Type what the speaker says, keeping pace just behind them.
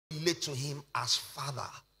relate to him as Father.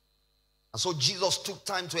 And so Jesus took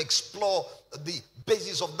time to explore the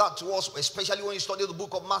basis of that to us, especially when you study the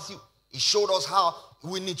book of Matthew. He showed us how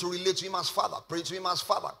we need to relate to him as Father, pray to him as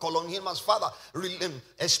Father, call on him as Father,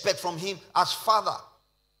 expect from him as Father.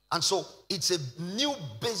 And so it's a new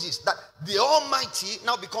basis that the Almighty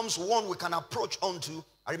now becomes one we can approach onto.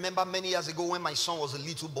 I remember many years ago when my son was a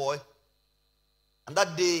little boy, and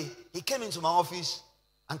that day he came into my office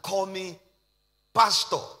and called me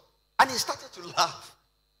Pastor, and he started to laugh.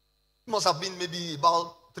 He must have been maybe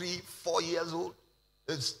about 3-4 years old.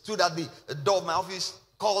 He stood at the door of my office,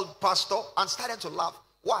 called Pastor, and started to laugh.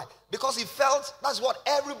 Why? Because he felt that's what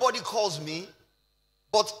everybody calls me,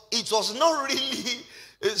 but it was not really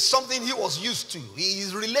something he was used to.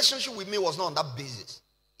 His relationship with me was not on that basis.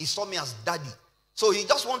 He saw me as daddy. So he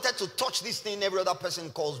just wanted to touch this thing every other person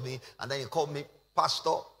calls me, and then he called me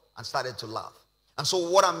Pastor and started to laugh. And so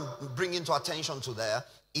what I'm bringing to attention to there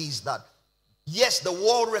is that, yes, the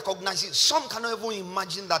world recognizes, some cannot even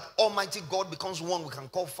imagine that Almighty God becomes one we can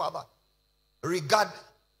call Father. Regard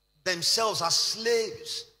themselves as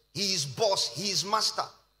slaves. He is boss, he is master.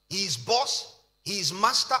 He is boss, he is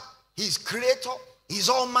master, he is creator, he is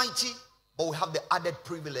almighty. But we have the added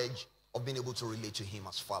privilege of being able to relate to him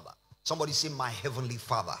as Father. Somebody say, my heavenly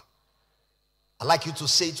Father. I'd like you to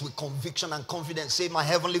say it with conviction and confidence. Say, my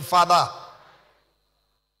heavenly Father.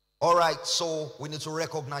 All right, so we need to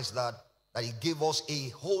recognize that he gave us a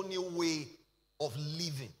whole new way of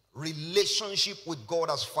living. Relationship with God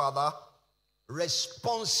as Father.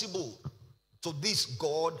 Responsible to this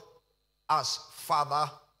God as Father.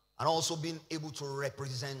 And also being able to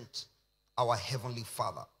represent our Heavenly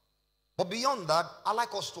Father. But beyond that, I'd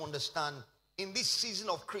like us to understand, in this season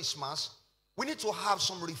of Christmas, we need to have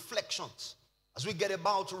some reflections as we get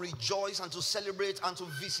about to rejoice and to celebrate and to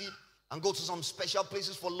visit and go to some special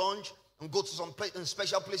places for lunch and go to some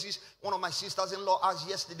special places. One of my sisters-in-law asked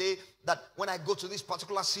yesterday that when I go to this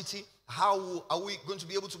particular city, how are we going to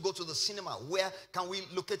be able to go to the cinema? Where can we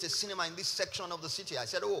locate a cinema in this section of the city? I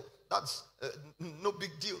said, oh, that's no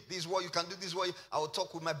big deal. This is what you can do. This is what I will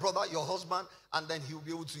talk with my brother, your husband, and then he'll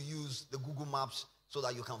be able to use the Google Maps so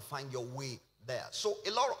that you can find your way there. So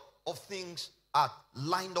a lot of things are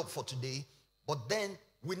lined up for today, but then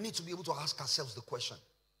we need to be able to ask ourselves the question,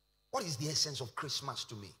 what is the essence of Christmas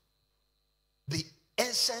to me? The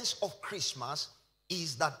essence of Christmas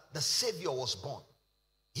is that the Savior was born.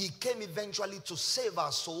 He came eventually to save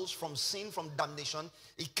our souls from sin, from damnation.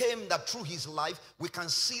 He came that through his life, we can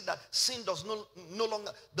see that sin does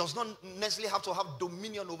not necessarily have to have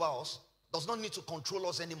dominion over us, does not need to control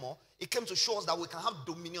us anymore. He came to show us that we can have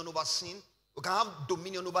dominion over sin, we can have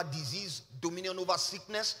dominion over disease, dominion over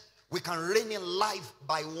sickness. We can reign in life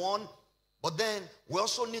by one. But then we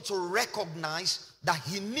also need to recognize that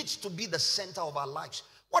he needs to be the center of our lives.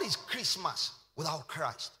 What is Christmas without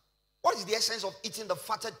Christ? What is the essence of eating the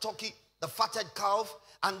fatted turkey, the fatted calf?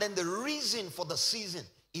 And then the reason for the season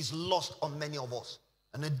is lost on many of us.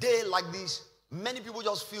 And a day like this, many people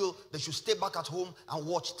just feel they should stay back at home and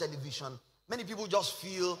watch television. Many people just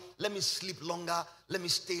feel, let me sleep longer, let me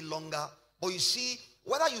stay longer. But you see,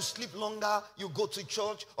 whether you sleep longer, you go to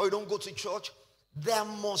church, or you don't go to church, there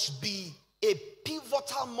must be a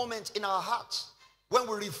pivotal moment in our hearts when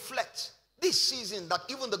we reflect this season that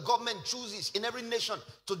even the government chooses in every nation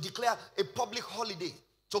to declare a public holiday,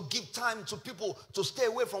 to give time to people to stay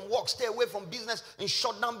away from work, stay away from business, and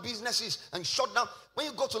shut down businesses and shut down. When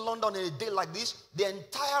you go to London in a day like this, the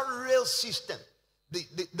entire rail system,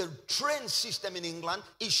 the train system in England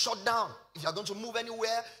is shut down. If you're going to move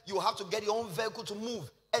anywhere, you have to get your own vehicle to move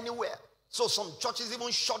anywhere. So some churches even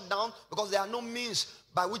shut down because there are no means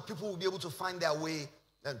by which people will be able to find their way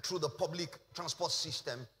through the public transport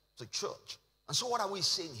system to church. And so what are we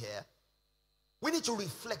saying here? We need to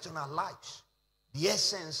reflect on our lives, the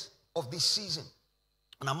essence of this season.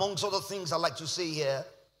 And amongst other things, I'd like to say here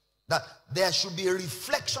that there should be a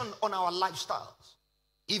reflection on our lifestyles.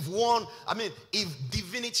 If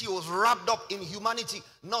divinity was wrapped up in humanity,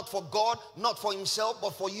 not for God, not for himself,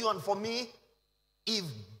 but for you and for me, if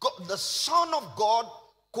God, the Son of God,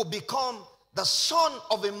 could become the son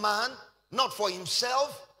of a man, not for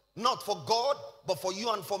himself, not for God, but for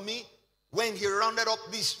you and for me, when he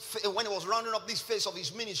was rounding up this phase of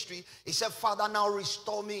his ministry, he said, Father, now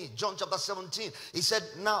restore me. John chapter 17. He said,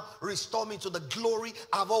 now restore me to the glory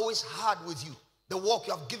I've always had with you. The work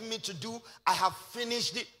you have given me to do, I have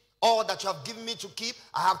finished it. All that you have given me to keep,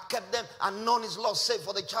 I have kept them, and none is lost save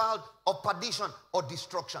for the child of perdition or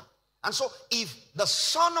destruction. And so if the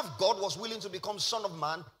Son of God was willing to become Son of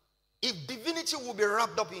Man, if divinity will be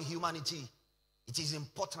wrapped up in humanity, it is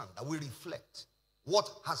important that we reflect, what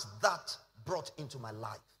has that brought into my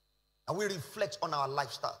life? That we reflect on our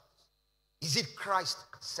lifestyle? Is it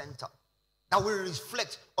Christ-centered? That we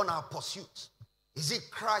reflect on our pursuits? Is it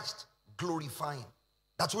Christ-glorifying?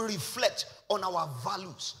 That we reflect on our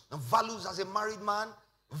values. And values as a married man,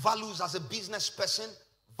 values as a business person,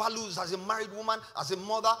 values as a married woman, as a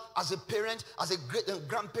mother, as a parent, as a great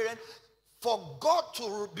grandparent. For God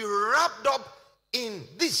to be wrapped up in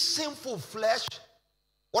this sinful flesh,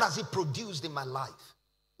 what has it produced in my life?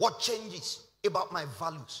 What changes about my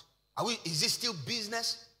values? Is it still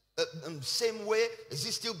business? Same way? Is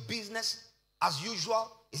it still business as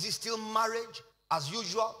usual? Is it still marriage as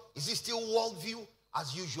usual? Is it still worldview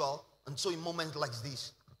as usual? And so in moments like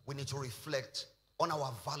this, we need to reflect on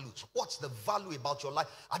our values. What's the value about your life?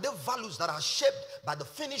 Are there values that are shaped by the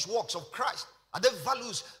finished works of Christ? Are there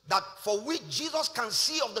values that for which Jesus can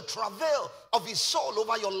see of the travail of his soul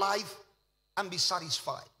over your life and be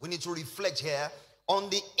satisfied? We need to reflect here on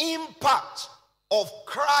the impact of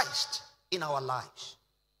Christ in our lives.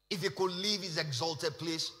 If he could leave his exalted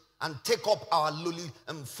place and take up our lowly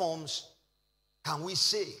forms, can we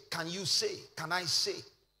say, can you say, can I say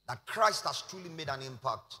that Christ has truly made an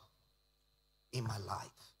impact in my life?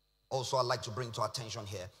 Also, I'd like to bring to attention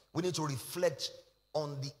here, we need to reflect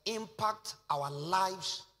on the impact our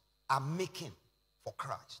lives are making for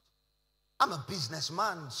Christ. I'm a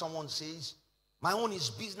businessman, someone says. My own is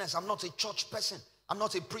business. I'm not a church person. I'm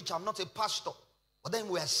not a preacher. I'm not a pastor. But then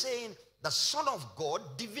we are saying the Son of God,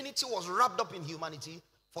 divinity, was wrapped up in humanity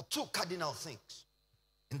for two cardinal things.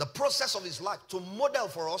 In the process of his life, to model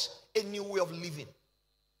for us a new way of living.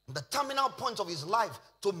 In the terminal point of his life,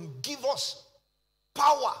 to give us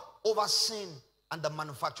power over sin and the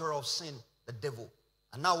manufacturer of sin, the devil.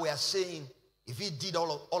 And now we are saying, if he did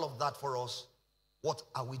all of that for us, what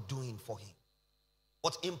are we doing for him?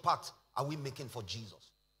 What impact are we making for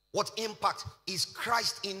Jesus? What impact is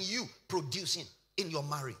Christ in you producing in your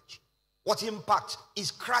marriage? What impact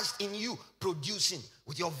is Christ in you producing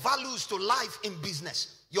with your values to life in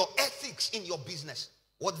business, your ethics in your business?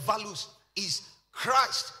 What values is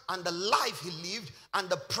Christ and the life he lived and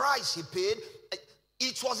the price he paid?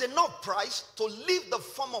 It was enough price to leave the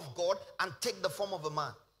form of God and take the form of a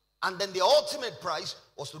man. And then the ultimate price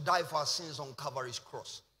was to die for our sins on Calvary's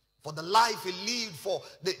cross. For the life he lived, for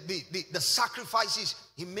the sacrifices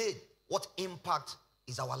he made. What impact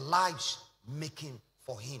is our lives making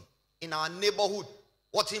for him? In our neighborhood,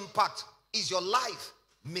 what impact is your life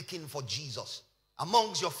making for Jesus?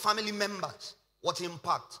 Amongst your family members, what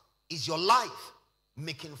impact is your life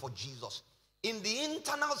making for Jesus? In the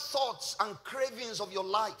internal thoughts and cravings of your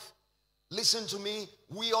life, listen to me,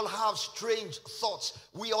 we all have strange thoughts.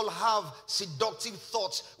 We all have seductive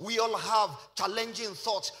thoughts. We all have challenging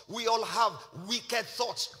thoughts. We all have wicked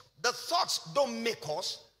thoughts. The thoughts don't make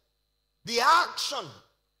us. The action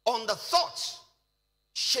on the thoughts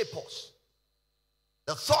shape us.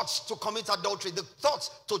 The thoughts to commit adultery, the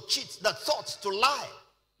thoughts to cheat, the thoughts to lie,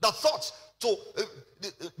 the thoughts to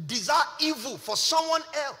desire evil for someone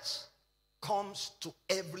else comes to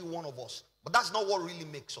every one of us. But that's not what really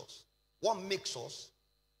makes us. What makes us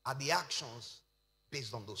are the actions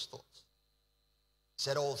based on those thoughts. He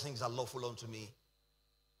said, all things are lawful unto me,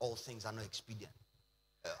 all things are not expedient.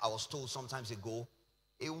 I was told sometimes ago,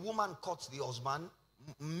 a woman caught the husband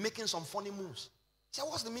making some funny moves. He said,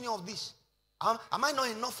 what's the meaning of this? Am I not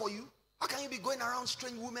enough for you? How can you be going around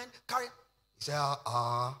strange women carrying? He said,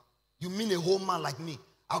 you mean a whole man like me?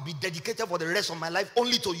 I'll be dedicated for the rest of my life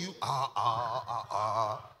only to you.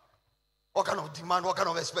 What kind of demand? What kind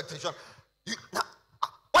of expectation?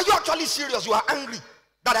 Are you actually serious? You are angry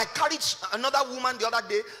that I carried another woman the other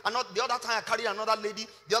day, and not the other time I carried another lady,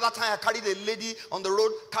 the other time I carried a lady on the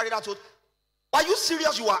road, carried her to. Are you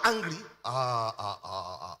serious? You are angry?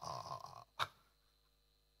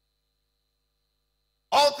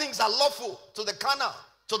 All things are lawful to the carnal,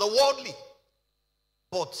 to the worldly,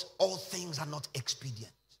 but all things are not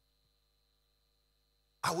expedient.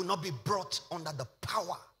 I will not be brought under the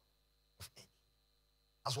power of any.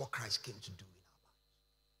 That's what Christ came to do in our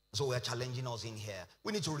lives. So we're challenging us in here.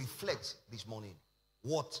 We need to reflect this morning.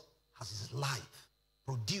 What has his life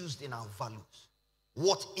produced in our values?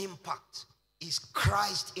 What impact is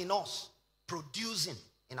Christ in us producing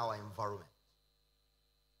in our environment?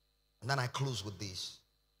 And then I close with this.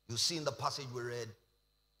 You see in the passage we read,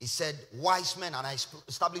 he said, wise men, and I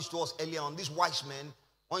established to us earlier on, these wise men,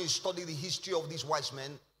 when you study the history of these wise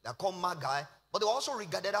men, they're called magi, but they were also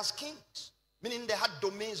regarded as kings, meaning they had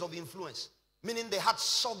domains of influence, meaning they had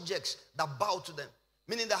subjects that bowed to them,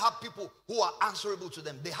 meaning they had people who are answerable to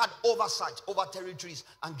them. They had oversight over territories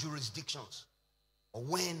and jurisdictions. But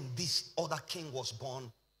when this other king was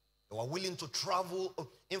born, They were willing to travel.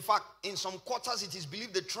 In fact, in some quarters, it is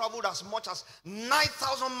believed they traveled as much as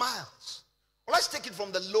 9,000 miles. Well, let's take it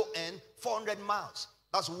from the low end, 400 miles.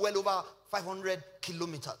 That's well over 500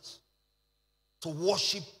 kilometers to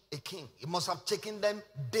worship a king. It must have taken them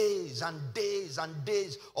days and days and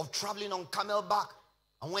days of traveling on camelback.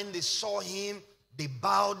 And when they saw him, they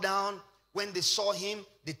bowed down. When they saw him,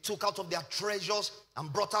 they took out of their treasures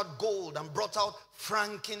and brought out gold and brought out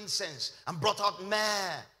frankincense and brought out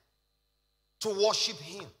myrrh to worship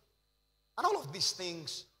him. And all of these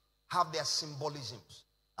things have their symbolisms.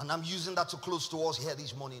 And I'm using that to close to us here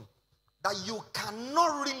this morning. That you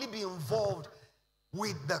cannot really be involved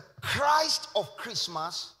with the Christ of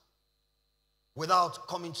Christmas without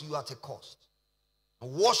coming to you at a cost. The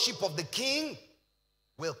worship of the King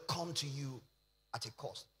will come to you at a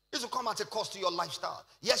cost. This will come at a cost to your lifestyle.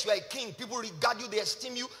 Yes, you are a king. People regard you, they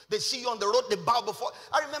esteem you, they see you on the road, they bow before.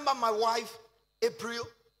 I remember my wife, April,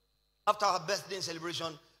 after her birthday celebration,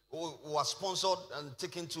 was sponsored and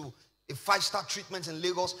taken to a 5-star treatment in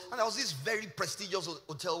Lagos. And there was this very prestigious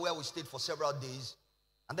hotel where we stayed for several days.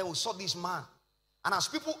 And then we saw this man. And as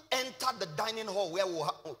people entered the dining hall where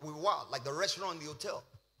we were, like the restaurant in the hotel,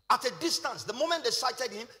 at a distance, the moment they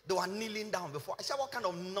sighted him, they were kneeling down before. I said, what kind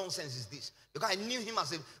of nonsense is this? Because I knew him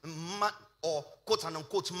as a man, or quote and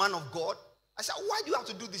unquote man of God. I said, why do you have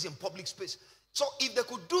to do this in public space? So if they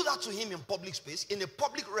could do that to him in public space, in a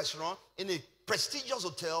public restaurant, in a prestigious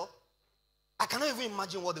hotel, I cannot even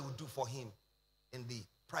imagine what they would do for him in the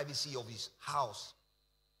privacy of his house,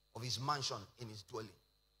 of his mansion, in his dwelling.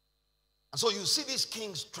 And so you see these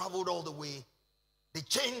kings traveled all the way. They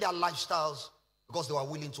changed their lifestyles because they were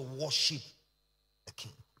willing to worship the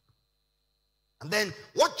king. And then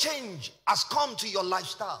what change has come to your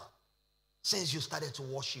lifestyle since you started to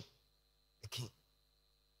worship the king?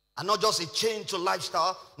 And not just a change to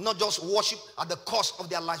lifestyle, not just worship at the cost of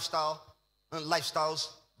their lifestyles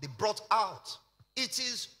they brought out. It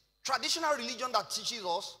is traditional religion that teaches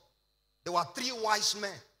us there were 3 wise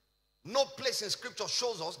men. No place in scripture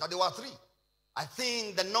shows us that there were 3. I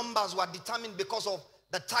think the numbers were determined because of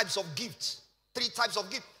the types of gifts. 3 types of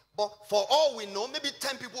gifts. But for all we know, maybe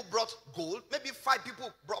 10 people brought gold, maybe 5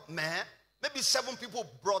 people brought myrrh, maybe 7 people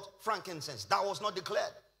brought frankincense. That was not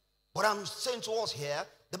declared. But I'm saying to us here,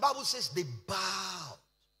 the Bible says they bowed.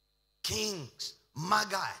 Kings,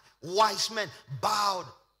 magi, wise men bowed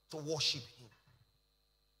to worship him.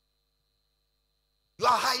 You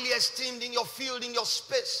are highly esteemed in your field, in your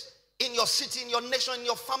space, in your city, in your nation, in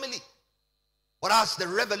your family. But as the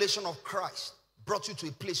revelation of Christ brought you to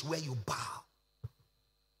a place where you bow,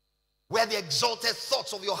 where the exalted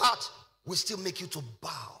thoughts of your heart will still make you to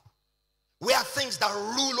bow, where things that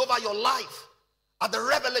rule over your life at the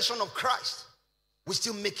revelation of Christ will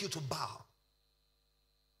still make you to bow.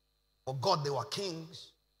 For God, they were kings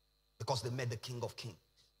because they met the King of Kings.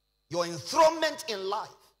 Your enthronement in life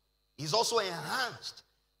is also enhanced,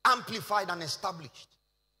 amplified, and established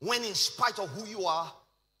when, in spite of who you are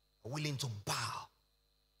willing to bow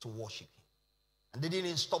to worship him. And they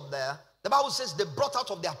didn't stop there. The Bible says they brought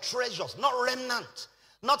out of their treasures, not remnant,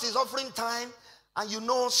 not his offering time. And you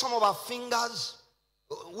know, some of our fingers,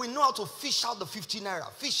 we know how to fish out the 50 naira,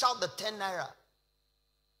 fish out the 10 naira.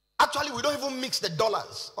 Actually, we don't even mix the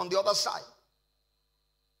dollars on the other side.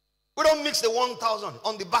 We don't mix the 1,000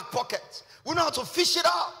 on the back pocket. We know how to fish it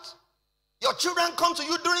out. Your children come to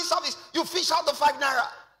you during service, you fish out the 5 naira.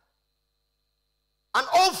 An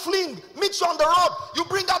old fling meets you on the road, you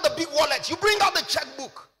bring out the big wallet, you bring out the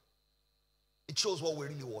checkbook. It shows what we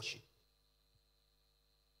really worship.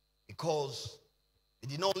 Because they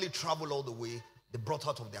did not only travel all the way, they brought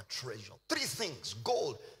out of their treasure 3 things.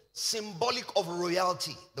 Gold, symbolic of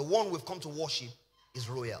royalty. The one we've come to worship is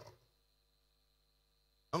royal.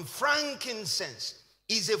 And frankincense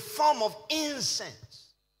is a form of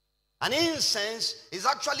incense. And incense is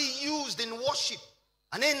actually used in worship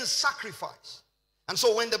and in sacrifice. And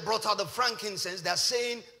so when they brought out the frankincense, they're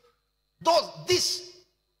saying, though this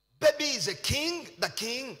baby is a king, the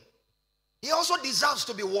king, he also deserves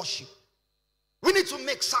to be worshipped. We need to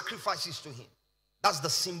make sacrifices to him. That's the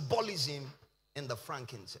symbolism in the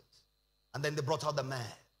frankincense. And then they brought out the myrrh.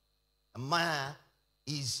 The myrrh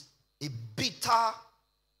is a bitter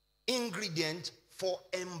ingredient for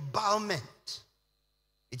embalmment.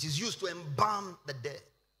 It is used to embalm the dead.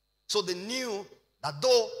 So they knew that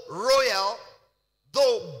though royal,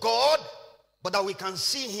 though God, but that we can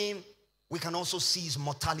see him, we can also see his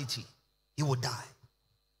mortality. He will die.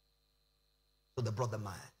 So they brought the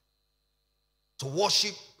myrrh. To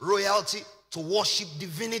worship royalty, to worship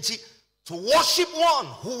divinity, to worship one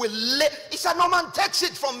who will lay. He said, no man takes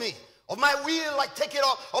it from me. Of my will I take it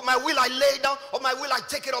up, of my will I lay down, of my will I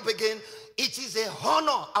take it up again. It is a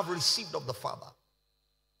honor I've received of the Father.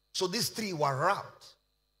 So these three were wrapped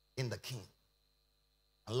in the king.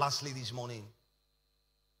 And lastly this morning,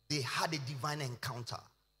 they had a divine encounter.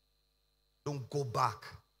 Don't go back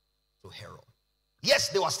to Herod. Yes,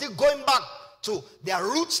 they were still going back to their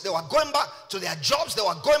roots. They were going back to their jobs. They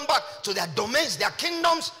were going back to their domains, their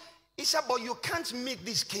kingdoms. He said, but you can't meet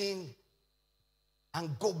this king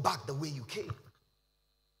and go back the way you came.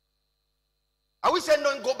 Are we saying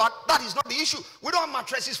don't go back? That is not the issue. We don't have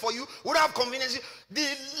mattresses for you. We don't have conveniences. The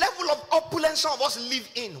level of opulence some of us live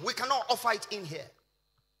in, we cannot offer it in here.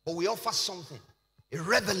 But we offer something, a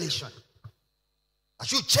revelation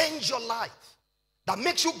that you change your life, that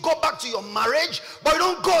makes you go back to your marriage, but you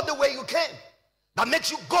don't go the way you came. That makes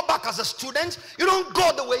you go back as a student, you don't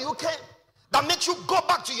go the way you came. That makes you go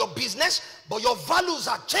back to your business, but your values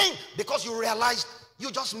are changed because you realized you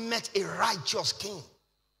just met a righteous king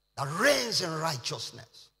that reigns in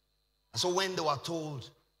righteousness. And so when they were told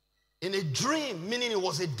in a dream, meaning it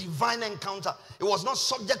was a divine encounter, it was not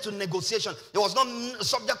subject to negotiation, it was not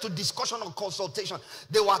subject to discussion or consultation.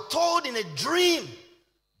 They were told in a dream,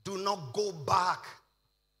 do not go back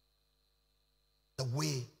the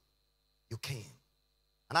way you came.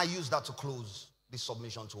 And I use that to close this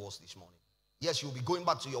submission to us this morning. Yes, you'll be going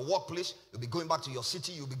back to your workplace, you'll be going back to your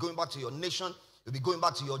city, you'll be going back to your nation, you'll be going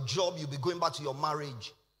back to your job, you'll be going back to your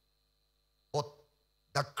marriage. But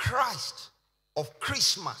the Christ of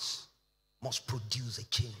Christmas must produce a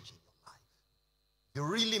change in your life. You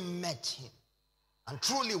really met him and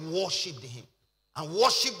truly worshipped him, and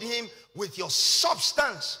worshipped him with your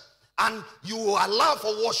substance, and you allow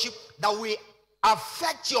for worship that will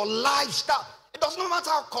affect your lifestyle. It does not matter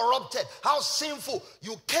how corrupted, how sinful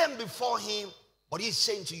you came before him, but he's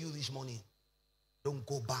saying to you this morning, don't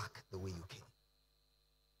go back the way you came.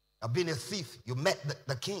 You've been a thief, you met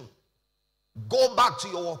the king. Go back to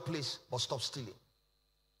your workplace, but stop stealing.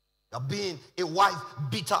 You're being a wife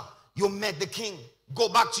beater, you met the king. Go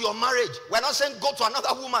back to your marriage. We're not saying go to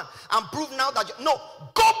another woman and prove now that no,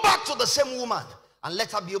 go back to the same woman and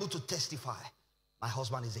let her be able to testify. My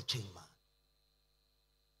husband is a chain man.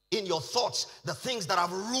 In your thoughts, the things that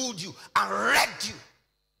have ruled you and wrecked you,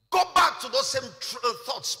 go back to those same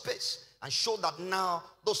thought space and show that now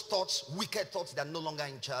those thoughts, wicked thoughts, they're no longer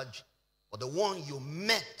in charge. But the one you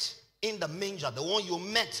met in the manger, the one you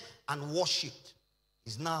met and worshipped,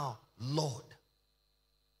 is now Lord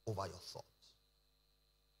over your thoughts.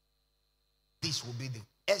 This will be the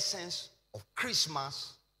essence of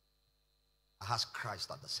Christmas that has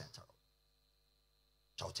Christ at the center of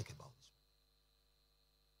it. Shall we take about this?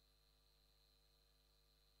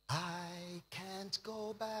 I can't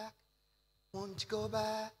go back, won't go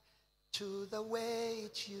back to the way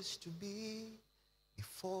it used to be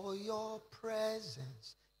before your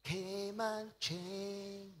presence came and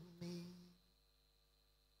changed me.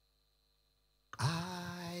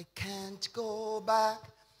 I can't go back,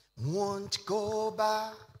 won't go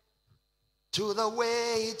back to the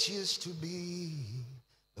way it used to be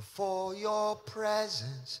before your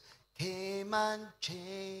presence came and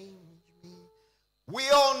changed me. We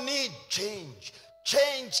all need change.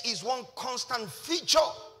 Change is one constant feature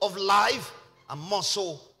of life, and more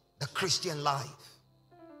so the Christian life.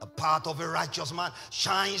 The path of a righteous man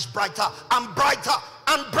shines brighter and brighter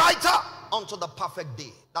and brighter unto the perfect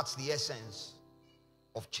day. That's the essence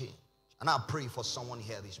of change. And I pray for someone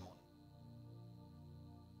here this morning.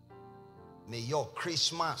 May your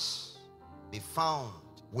Christmas be found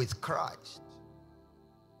with Christ.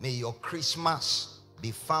 May your Christmas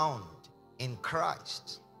be found in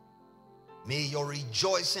Christ. May your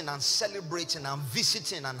rejoicing and celebrating and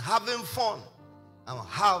visiting and having fun and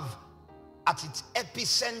have at its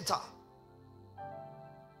epicenter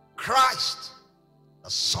Christ, the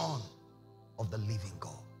Son of the living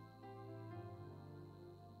God.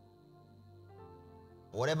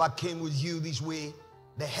 Whatever came with you this way,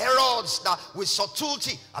 the Herods that with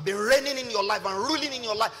subtlety have been reigning in your life and ruling in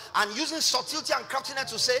your life and using subtlety and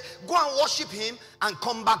craftiness to say, go and worship him and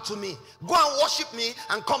come back to me. Go and worship me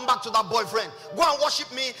and come back to that boyfriend. Go and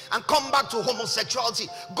worship me and come back to homosexuality.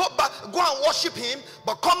 Go and worship him,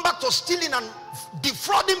 but come back to stealing and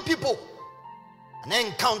defrauding people. An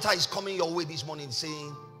encounter is coming your way this morning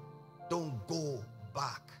saying, don't go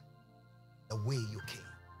back the way you came.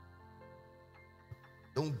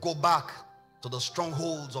 Don't go back to the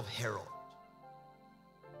strongholds of Herod.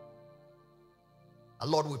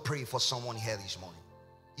 And Lord, we pray for someone here this morning.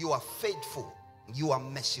 You are faithful. You are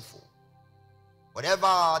merciful.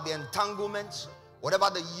 Whatever the entanglements,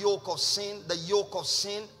 whatever the yoke of sin, a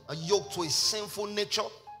yoke to a sinful nature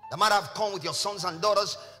that might have come with your sons and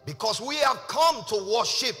daughters, because we have come to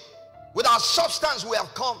worship. With our substance we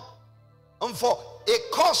have come, and for a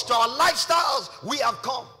cost to our lifestyles we have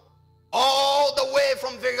come. All the way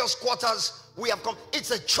from various quarters we have come.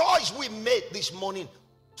 It's a choice we made this morning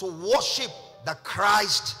to worship the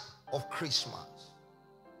Christ of Christmas.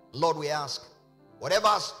 Lord, we ask, whatever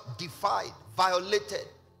has defied, violated,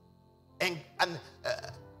 and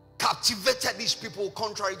captivated these people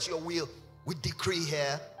contrary to your will, we decree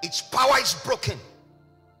here, its power is broken,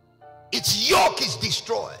 its yoke is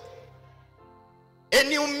destroyed. A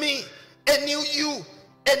new me, a new you,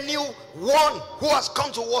 a new one who has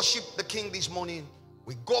come to worship the King this morning.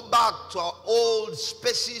 We go back to our old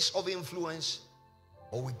spaces of influence,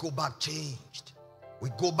 or we go back changed. We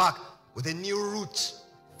go back with a new root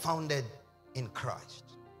founded in Christ.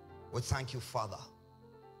 We thank you, Father.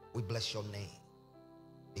 We bless your name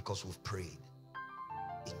because we've prayed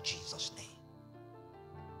in Jesus' name.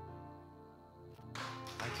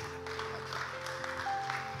 Thank you.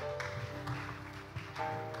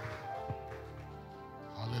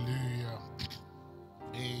 Hallelujah.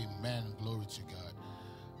 Amen. Glory to God.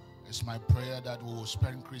 It's my prayer that we will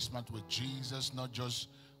spend Christmas with Jesus, not just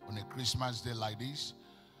on a Christmas day like this,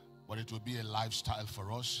 but it will be a lifestyle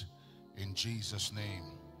for us in Jesus' name.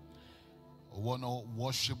 We want to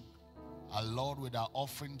worship our Lord with our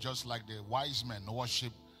offering, just like the wise men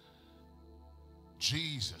worship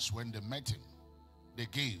Jesus when they met him. They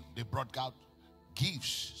gave, they brought out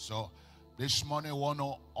gifts. So this morning we want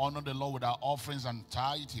to honor the Lord with our offerings and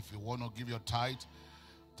tithe. If you want to give your tithe,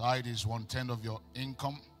 tithe is 1/10 of your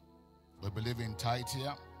income. We believe in tithe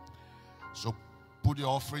here. So put your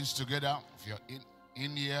offerings together. If you're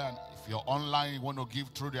in here, and if you're online, you want to give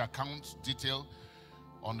through the account detail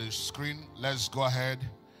on the screen, let's go ahead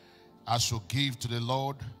as we give to the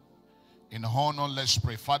Lord. In honor, let's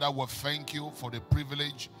pray. Father, we thank you for the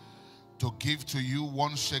privilege to give to you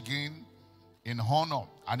once again in honor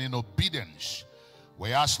and in obedience.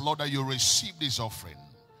 We ask, Lord, that you receive this offering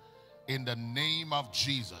in the name of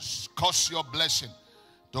Jesus. Cause your blessing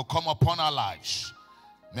to come upon our lives.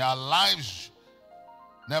 May our lives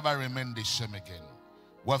never remain the same again.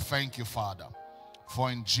 We thank you, Father,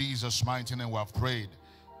 for in Jesus' mighty name we have prayed.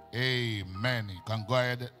 Amen. You can go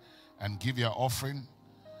ahead and give your offering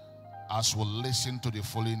as we listen to the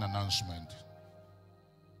following announcement.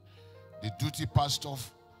 The duty pastor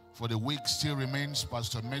for the week still remains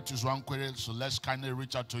Pastor Matthews Wankwere, so let's kindly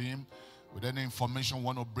reach out to him with any information we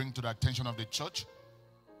want to bring to the attention of the church.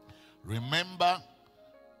 Remember,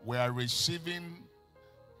 we are receiving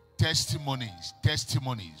testimonies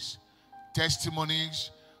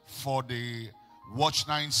for the Watch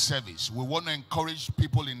 9 service. We want to encourage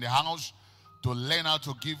people in the house to learn how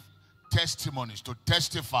to give testimonies, to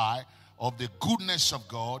testify of the goodness of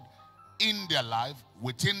God in their life,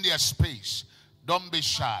 within their space. Don't be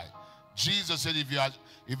shy. Jesus said, if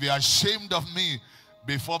you are ashamed of me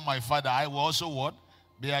before my Father, I will also what?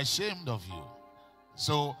 Be ashamed of you.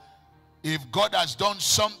 So if God has done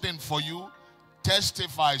something for you,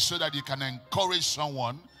 testify so that you can encourage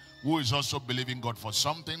someone who is also believing God for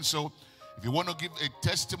something. So if you want to give a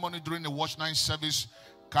testimony during the Watch 9 service,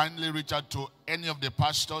 kindly reach out to any of the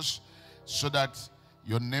pastors so that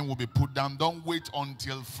your name will be put down. Don't wait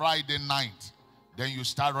until Friday night, then you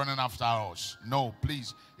start running after us. No,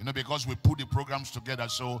 please. Because we put the programs together.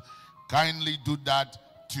 So kindly do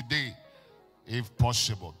that today, if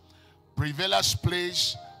possible. Prevailers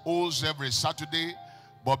Place holds every Saturday,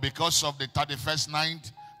 but because of the 31st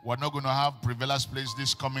night, we're not going to have Prevailers Place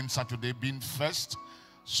this coming Saturday being first.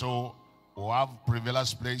 So we'll have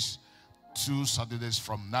Prevailers Place 2 Saturdays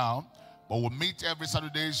from now. But we'll meet every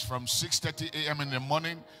Saturdays from 6:30 a.m. in the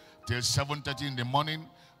morning till 7:30 in the morning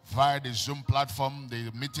via the Zoom platform.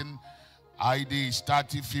 The meeting ID is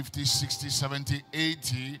 30, 50, 60, 70,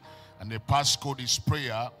 80, and the passcode is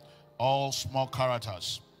prayer, all small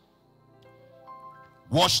characters.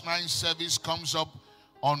 Watch 9 service comes up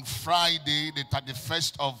on Friday, the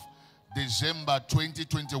 31st of December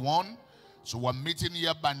 2021. So we're meeting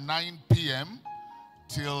here by 9 p.m.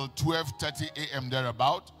 till 12:30 a.m.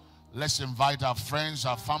 thereabout. Let's invite our friends,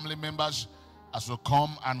 our family members as we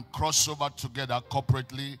come and cross over together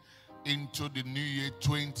corporately into the new year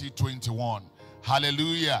 2021.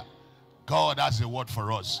 Hallelujah. God has a word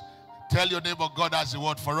for us. Tell your neighbor, God has a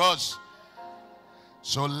word for us.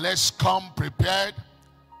 So let's come prepared.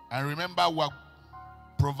 And remember, we're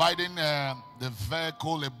providing the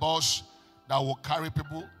vehicle, a bus that will carry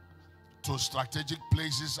people to strategic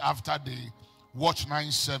places after the Watch 9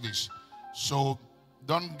 service. So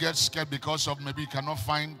don't get scared because of maybe you cannot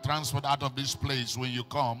find transport out of this place when you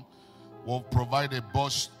come. We'll provide a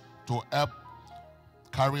bus to help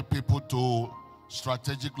carry people to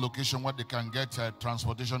strategic location where they can get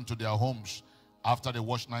transportation to their homes after the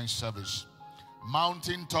Watch Night service.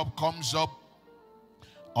 Mountaintop comes up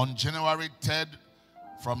on January 3rd.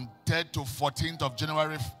 From 3rd to 14th of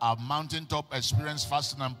January, our Mountaintop experience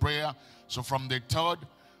fasting and prayer. So from the 3rd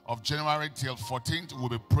of January till 14th, we'll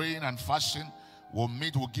be praying and fasting. We'll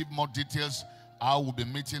meet, we'll give more details. I will be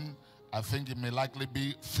meeting. I think it may likely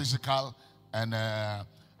be physical and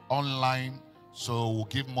online. So we'll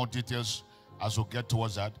give more details as we get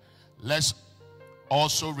towards that. Let's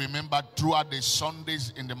also remember throughout the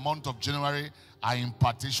Sundays in the month of January are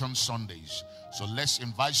impartation Sundays. So let's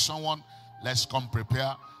invite someone. Let's come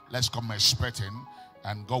prepare. Let's come expecting.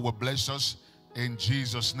 And God will bless us in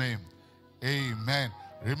Jesus' name. Amen.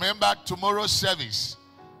 Remember tomorrow's service.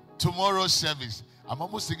 Tomorrow's service. I'm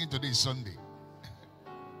almost thinking today is Sunday.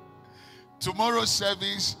 Tomorrow's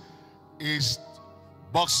service is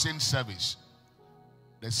boxing service.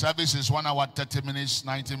 The service is 1 hour, 30 minutes,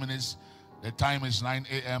 90 minutes. The time is 9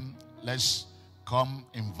 a.m. Let's come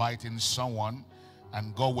inviting someone.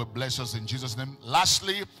 And God will bless us in Jesus' name.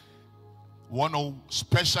 Lastly, want to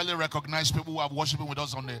specially recognize people who are worshiping with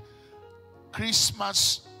us on the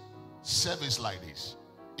Christmas service like this.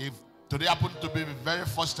 If today happened to be the very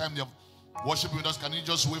first time they're worshiping with us, can you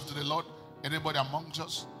just wave to the Lord? Anybody amongst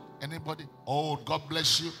us? Anybody? Oh, God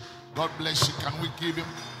bless you. God bless you. Can we give him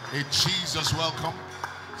a Jesus welcome?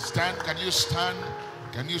 Stand. Can you stand?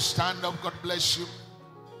 Can you stand up? God bless you.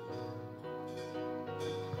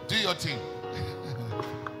 Do your thing.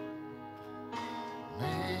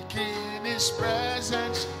 Making his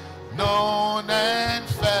presence known and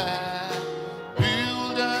fair,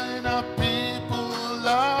 building a people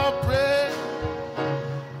of prayer.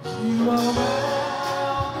 You are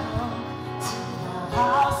welcome to the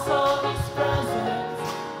house of his presence,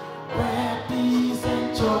 where peace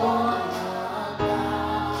and joy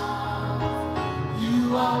abound.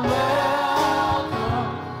 You are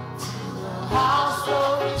welcome to the house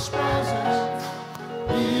of his presence,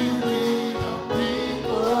 building a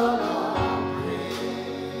people of praise.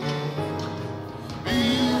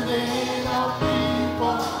 Building a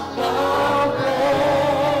people of praise.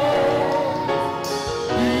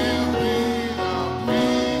 Building a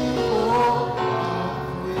people of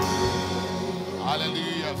praise.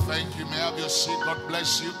 Hallelujah. Thank you. May I have your seat. God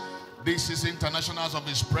bless you. This is Internationals of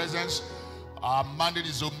His Presence. Our mandate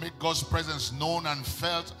is to make God's presence known and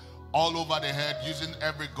felt all over the earth using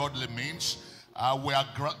every godly means. We are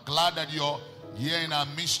glad that you're here in our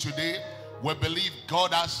midst today. We believe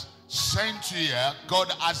God has sent you here.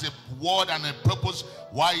 God has a word and a purpose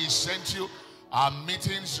why he sent you. Our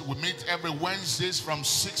meetings, we meet every Wednesdays from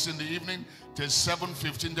 6 in the evening till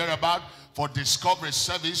 7:15 thereabout for discovery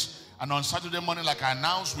service. And on Saturday morning, like I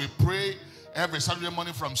announced, we pray every Saturday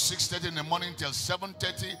morning from 6:30 in the morning till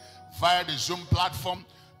 7:30 via the Zoom platform.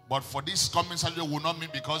 But for this coming Saturday, we will not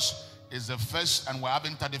meet because it's the first and we're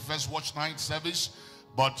having 31st Watch Night service.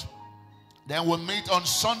 But then we'll meet on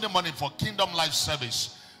Sunday morning for Kingdom Life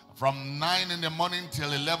service from 9 in the morning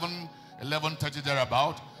till 11:30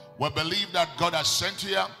 thereabout. We believe that God has sent you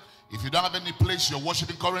here. If you don't have any place you're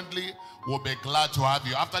worshiping currently, we'll be glad to have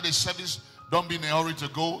you. After the service, don't be in a hurry to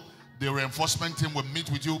go. The reinforcement team will meet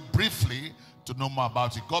with you briefly to know more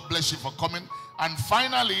about it. God bless you for coming. And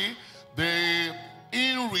finally, the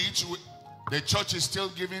in-reach, the church is still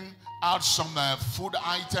giving out some food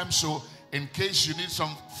items. So in case you need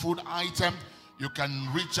some food item, you can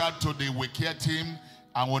reach out to the WeCare team,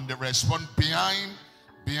 and when they respond behind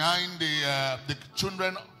the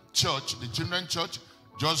children church,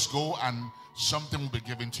 just go and something will be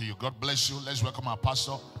given to you. God bless you. Let's welcome our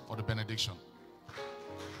pastor for the benediction.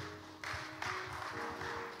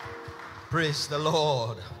 Praise the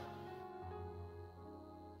Lord.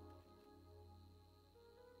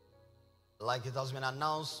 Like it has been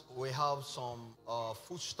announced, we have some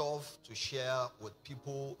food stuff to share with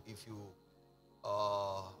people. If you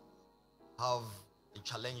have a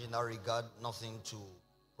challenge in that regard, nothing to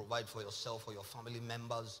provide for yourself or your family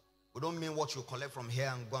members. We don't mean what you collect from here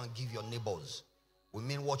and go and give your neighbors. We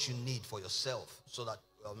mean what you need for yourself, so that,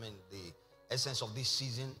 the essence of this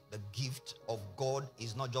season, the gift of God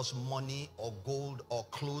is not just money or gold or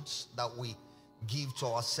clothes that we give to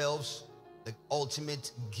ourselves. The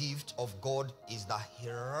ultimate gift of God is that he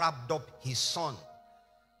wrapped up his son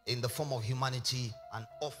in the form of humanity and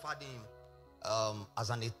offered him as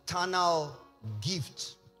an eternal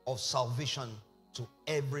gift of salvation to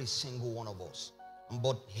every single one of us.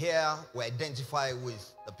 But here we identify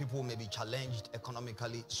with the people who may be challenged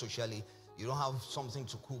economically, socially. You don't have something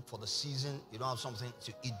to cook for the season. You don't have something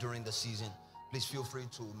to eat during the season. Please feel free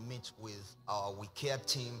to meet with our WeCare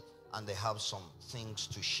team, and they have some things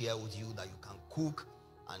to share with you that you can cook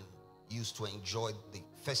and use to enjoy the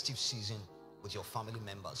festive season with your family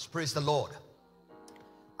members. Praise the Lord.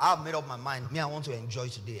 I've made up my mind. Me, I want to enjoy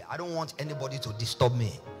today. I don't want anybody to disturb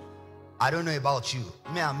me. I don't know about you.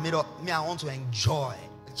 Me, I made up. Me, I want to enjoy.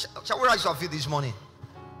 Shall we rise our feet this morning?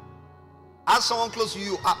 Ask someone close to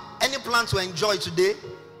you. Any plan to enjoy today?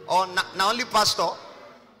 Or now only pastor?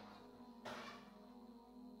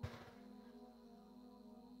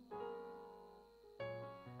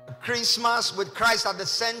 Christmas with Christ at the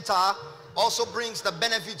center also brings the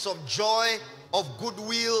benefits of joy, of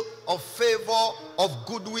goodwill, of favor, of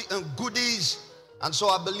goodwill and goodies. And so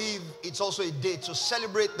I believe it's also a day to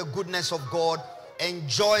celebrate the goodness of God,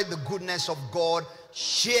 enjoy the goodness of God,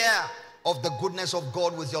 share of the goodness of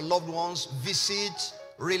God with your loved ones, visit,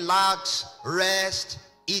 relax, rest,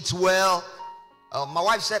 eat well. My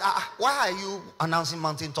wife said, why are you announcing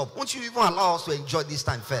mountaintop? Won't you even allow us to enjoy this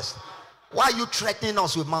time first? Why are you threatening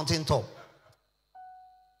us with mountaintop?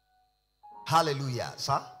 Hallelujah,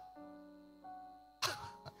 sir.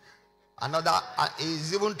 Another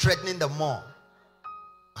is even threatening them more.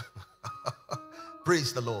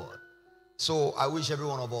 Praise the Lord. So I wish every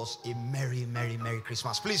one of us a merry, merry, merry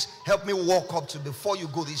Christmas. Please help me walk up to, before you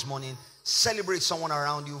go this morning, celebrate someone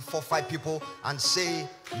around you, 4 or 5 people, and say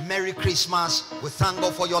Merry Christmas. We thank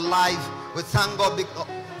God for your life. We thank God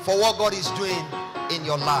for what God is doing in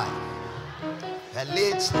your life.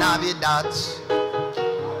 Feliz Navidad.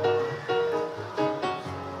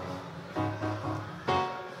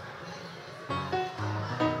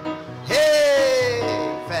 Hey,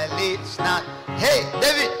 Feliz Navidad. Hey,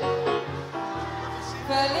 David.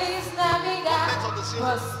 Feliz Navidad,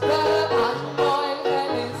 prospero año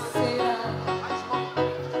felicidad.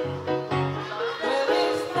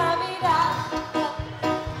 Feliz Navidad,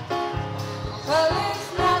 Feliz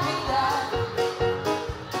Navidad,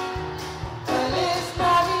 Feliz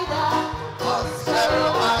Navidad, prospero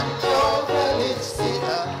año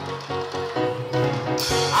felicidad.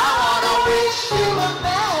 I wanna wish you a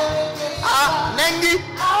Merry Christmas. Nengi.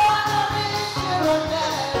 I wanna wish you a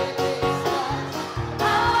Merry Christmas.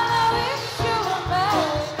 I wanna wish you a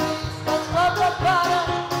Merry Christmas from the bottom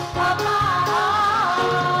of my heart.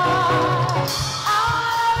 I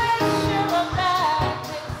wanna wish you a Merry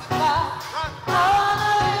Christmas. I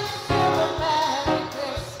wanna wish you a Merry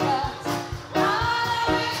Christmas. I wanna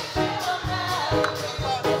wish you a Merry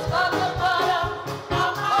Christmas from the bottom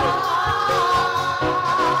of my heart.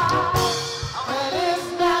 Feliz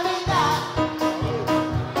Navidad.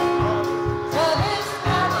 Feliz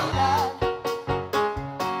Navidad,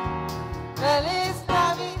 Feliz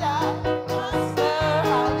Navidad,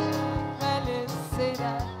 prospero año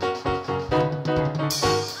felicidad.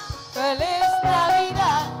 Feliz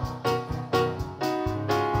Navidad,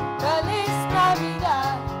 Feliz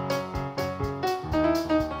Navidad,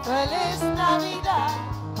 Feliz Navidad,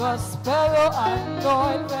 prospero año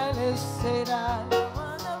felicidad.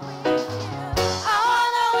 I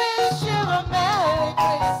wanna wish you a Merry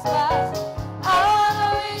Christmas. I wanna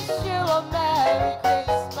wish you a Merry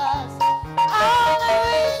Christmas. I wanna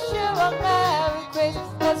wish you a Merry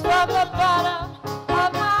Christmas from the